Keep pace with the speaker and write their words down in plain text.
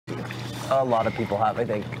A lot of people have, I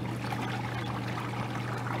think.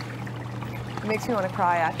 It makes me want to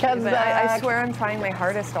cry, actually. Kev's But I back. swear I'm trying my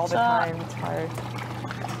hardest all the time. It's hard.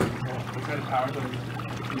 What kind of power the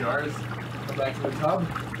PRs? Come back to the tub.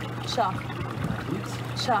 Cha.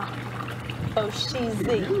 Cha. Oh, she's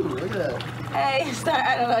Ooh, look at that. Hey, sorry,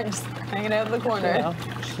 I don't know, just hanging out in the corner. You know,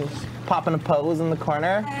 she's popping a pose in the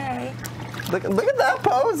corner. Hey. Look at that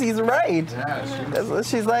pose. He's right. Yeah,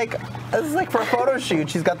 She's like, this is like for a photo shoot.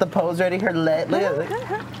 She's got the pose ready. Her leg. Look at it.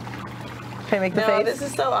 Can I make the No, face? this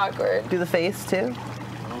is so awkward. Do the face too.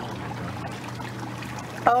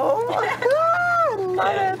 Oh my god!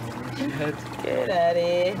 I love it. Good,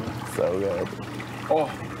 Eddie. So good.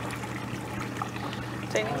 Oh,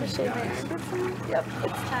 Do I need to shave my armpits? Yep,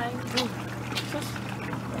 it's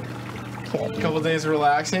time. a couple days of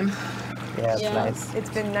relaxing. Yeah, it's Yeah. nice. It's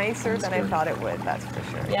been nicer than I thought it would, that's for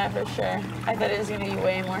sure. Yeah, for sure. I thought it was going to be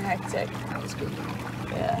way more hectic. That was good.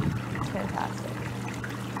 Yeah. It's fantastic.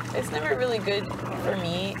 It's never really good for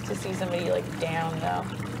me to see somebody like down though.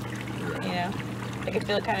 You know? Like I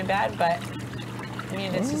feel kind of bad, but I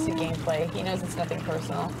mean, it's just a gameplay. He knows it's nothing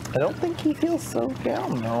personal. I don't think he feels so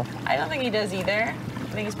down though. I don't think he does either.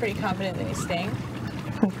 I think he's pretty confident that he's staying.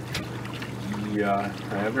 Yeah,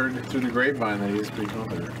 I have heard through the grapevine that he's pretty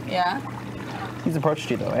confident. Yeah. He's approached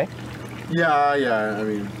you though, eh? Yeah. I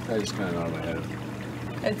mean, I just kind of know in my head.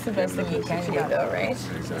 It's the best thing you can do though, right?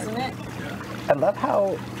 Exactly. Isn't it? Yeah. I love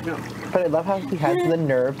how, Yeah. but I love how he had the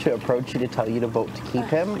nerve to approach you to tell you to vote to keep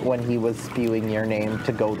him when he was spewing your name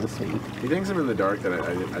to go this week. He thinks I'm in the dark that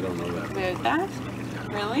I don't know that. Dude, that?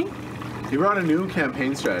 Really? He brought a new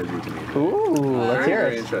campaign strategy to me. Ooh, let's hear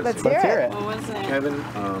Very it. interesting. Let's Let's hear it. What was it? Kevin,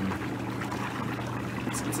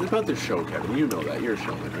 it's about the show, Kevin. You know that. You're a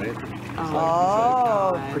showman, right?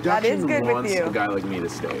 Oh, that Production is good with wants you. a guy like me to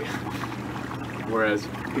stay. Whereas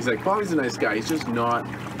he's like, Bobby's a nice guy. He's just not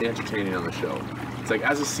entertaining on the show. It's like,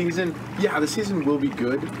 as a season, yeah, the season will be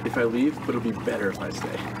good if I leave, but it'll be better if I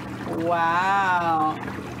stay. Wow.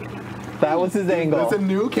 That was his angle. That's a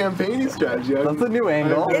new campaigning strategy. That's a new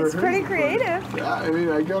angle. I've never It's heard pretty before. creative. Yeah, I mean,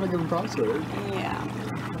 I gotta give him props for it. Yeah.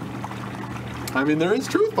 I mean, there is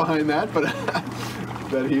truth behind that, but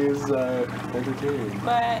that he is entertaining.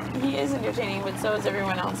 But he is entertaining, but so is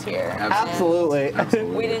everyone else here. Absolutely.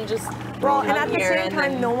 And we didn't just Well, come and at the here same and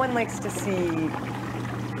time, then- no one likes to see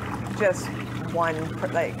just one,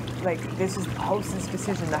 like this is the host's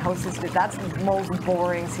decision. The host's that's the most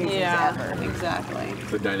boring seasons Yeah, ever. exactly.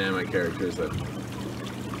 The dynamic characters that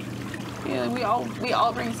Yeah, we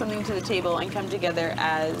all bring something to the table and come together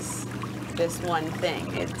as this one thing.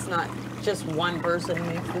 It's not just one person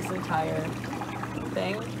makes this entire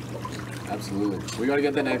thing. absolutely. We gotta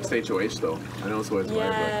get the next HOH though. I know it's always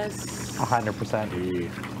Yes. 100%.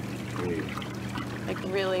 Like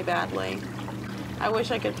really badly. I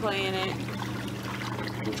wish I could play in it.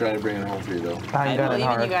 We'll try to bring it home for you though. I'm I gonna believe in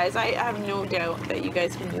hard. you guys. I have no doubt that you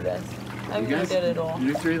guys can do this. I have no doubt at all.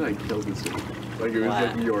 You three like killed this week. Like it was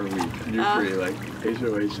What? like your week. You three like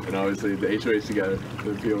HOH and obviously the HOH together,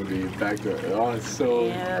 the POV back to it. Oh, it's so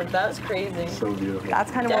Yeah, that was crazy. so beautiful.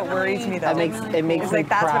 That's kind of what worries me, though. Definitely. It makes It's me like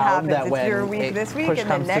that's what proud happens. that It's when your week it this week, push and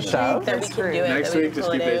then comes to next shove, week That we it's can screwed. do it. Next that we week, can just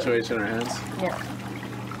pull keep it out. HOH in our hands. Yeah.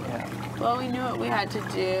 Well, we knew what we had to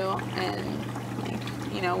do, and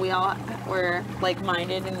like, you know, we all were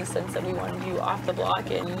like-minded in the sense that we wanted you off the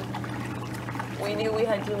block, and we knew we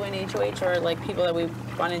had to win HOH, or like people that we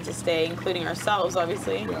wanted to stay, including ourselves.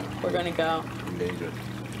 Obviously, Yeah. we're gonna go. Endangered.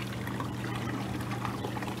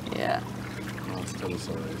 Yeah, Oh, it's total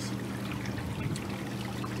so nice.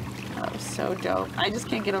 that was so dope. I just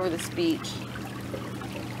can't get over the speech.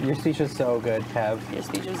 Your speech was so good, Kev. Your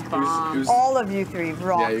speech was It bomb. was- All of you three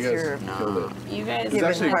rocked you guys- your. killed No, it. you guys Given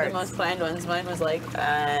actually had the parts. most planned ones. Mine was like,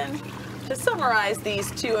 to summarize these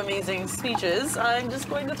two amazing speeches, I'm just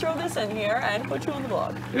going to throw this in here and put you on the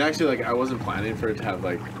blog. It actually, like, I wasn't planning for it to have,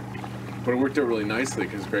 like, but it worked out really nicely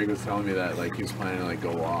because Greg was telling me that, like, he was planning to, like,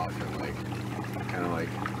 go off and, like, kind of, like,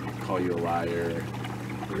 call you a liar.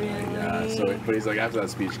 Really? Yeah, so, but he's like, after that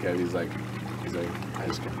speech, Kev, he's like, I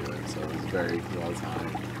just can't do it. So it was very well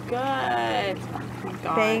timed. Good. Oh my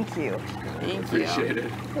God. Thank you. Thank you. Appreciate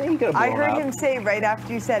it. Yeah, you could've I blown heard up. him say right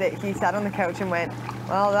after you said it, he sat on the couch and went,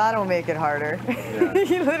 "Well, that'll make it harder." Yeah.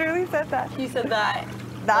 He literally said that. He said that.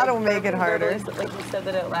 That'll like, make it harder. Like he said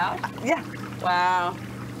that out loud? Yeah. Wow.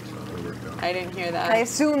 So it worked out. I didn't hear that. I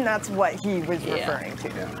assume that's what he was Yeah. referring to,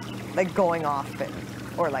 Yeah. like going off and,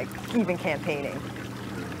 or like even campaigning.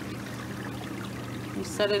 You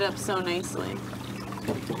set it up so nicely.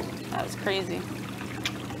 That was crazy.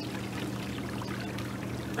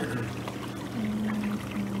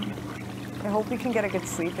 I hope we can get a good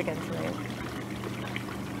sleep again tonight.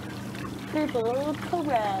 purple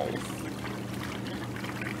cobras.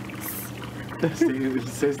 Is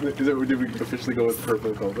that, did we officially go with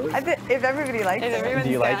purple cobras? If everybody likes If it. everyone's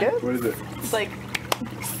Do you like down, it? What is it? It's like,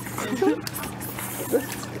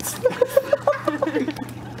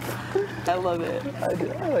 I love it. I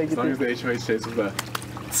like As it. long as the HOH stays with the.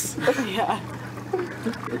 Yeah.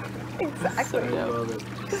 Exactly. I love it.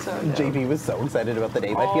 So dope. JP was so excited about the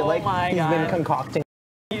name. I feel Oh like my he's God. been concocting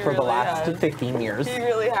He for the really last has. 15 years. He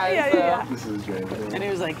really has. Yeah, though. yeah. This is great. And he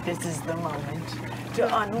was like, this is the moment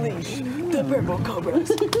to unleash the purple cobras.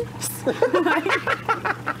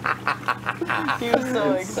 He was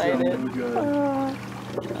so excited. So good. Oh,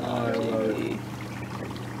 I love it.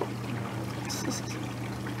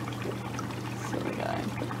 Silly guy.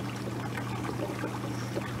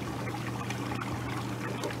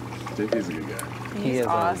 JP's a good guy. He He's is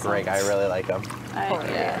awesome. a great guy. I really like him.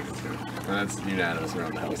 Yeah. And that's unanimous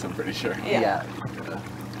around the house, I'm pretty sure. Yeah. Yeah.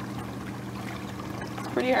 It's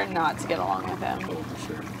pretty hard not to get along with him. Oh,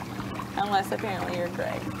 for sure. Unless apparently you're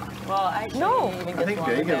Greg. Well, actually, No. he even I gets think along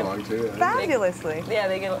they with get him. along too. Fabulously. Yeah,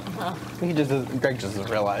 they get He just Greg just doesn't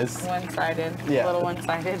realize. one-sided. Yeah. A little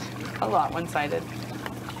one-sided. A lot one-sided.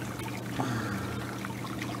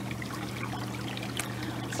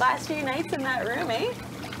 Last few nights in that room, eh?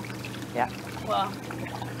 Yeah. Well,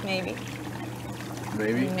 maybe.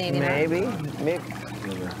 Maybe. Maybe not. Maybe.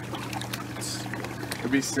 Whatever.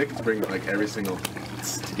 It'd be sick to bring like every single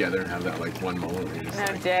together and have that like one moment where you're just No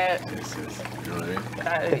like, doubt. this is, you know what I mean?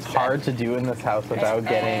 That would be It's sick. hard to do in this house without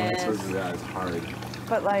getting. That's what it's hard.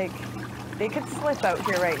 But like, they could slip out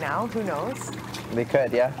here right now. Who knows? They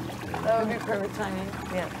could, yeah. That would be perfect timing.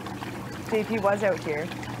 Yeah. JP was out here,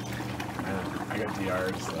 I got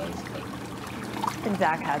DR, so I was like, and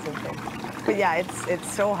Zach hasn't been. But yeah,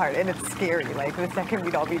 it's so hard and it's scary. Like the second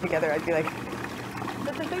we'd all be together, I'd be like,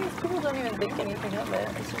 But the thing is, people don't even think anything of it.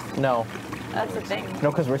 It's just, No. that's the thing.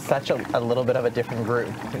 No, because we're such a little bit of a different group.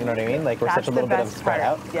 You know what I mean? Like, we're That's such a the little bit of best spread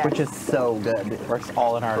part, out, yes. which is so good. It works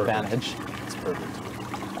all in our Perfect. advantage. it's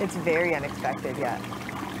perfect. it's very unexpected, yeah.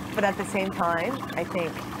 But at the same time, I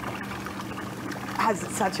think has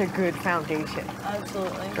such a good foundation,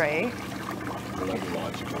 Absolutely. right? I love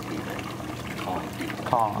logical people. Calm people.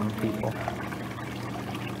 Calm people.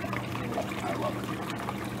 I love it.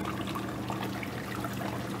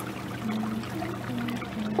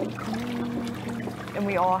 And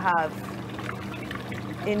we all have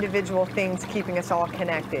individual things keeping us all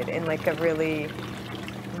connected in like a really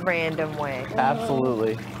random way.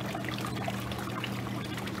 Absolutely.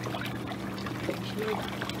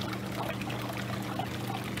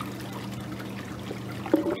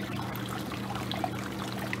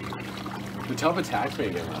 The tub attacked me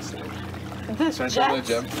again last night. The Should I show the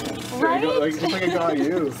Jets, gym? right? Like, just like I got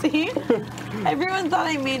you. See? Everyone thought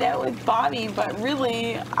I made out with Bobby, but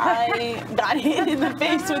really, I got hit in the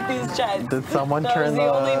face with these jets. Did someone That was turn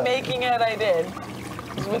the only the? making out I did.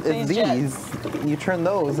 was with It's these jets. these. You turn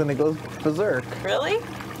those and it goes berserk. Really?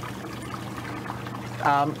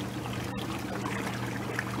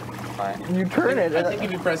 You turn it. I think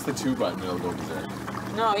if you press the 2 button, it'll go berserk.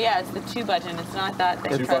 No, yeah, it's the 2 button. It's not that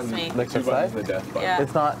thing. Two Trust button, me. Like two this buttons side? and the death button. Yeah.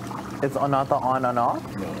 It's not. It's not the on and off.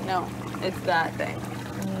 No. No, it's that thing.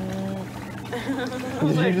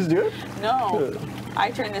 Did you just do it? No, I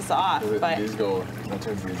turn this off, but These go, that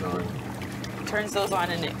turns these on. turns those on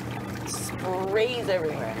and it sprays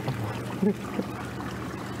everywhere.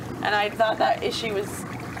 And I thought that issue was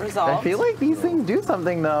resolved. I feel like these things do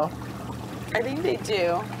something though. I think they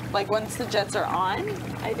do. Like once the jets are on,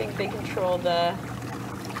 I think they control the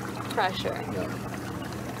pressure. Yeah.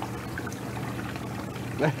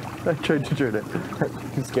 I tried to turn it.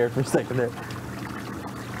 I'm scared for a second there.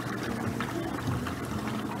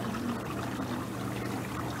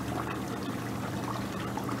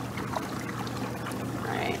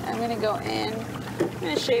 Alright, I'm gonna go in. I'm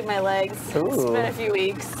gonna shave my legs. It's Ooh. been a few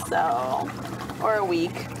weeks, so, or a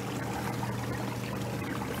week.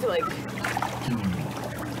 I feel like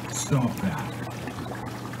Stop that.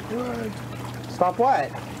 Stop what?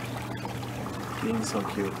 Being so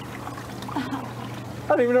cute. I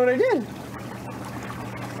don't even know what I did.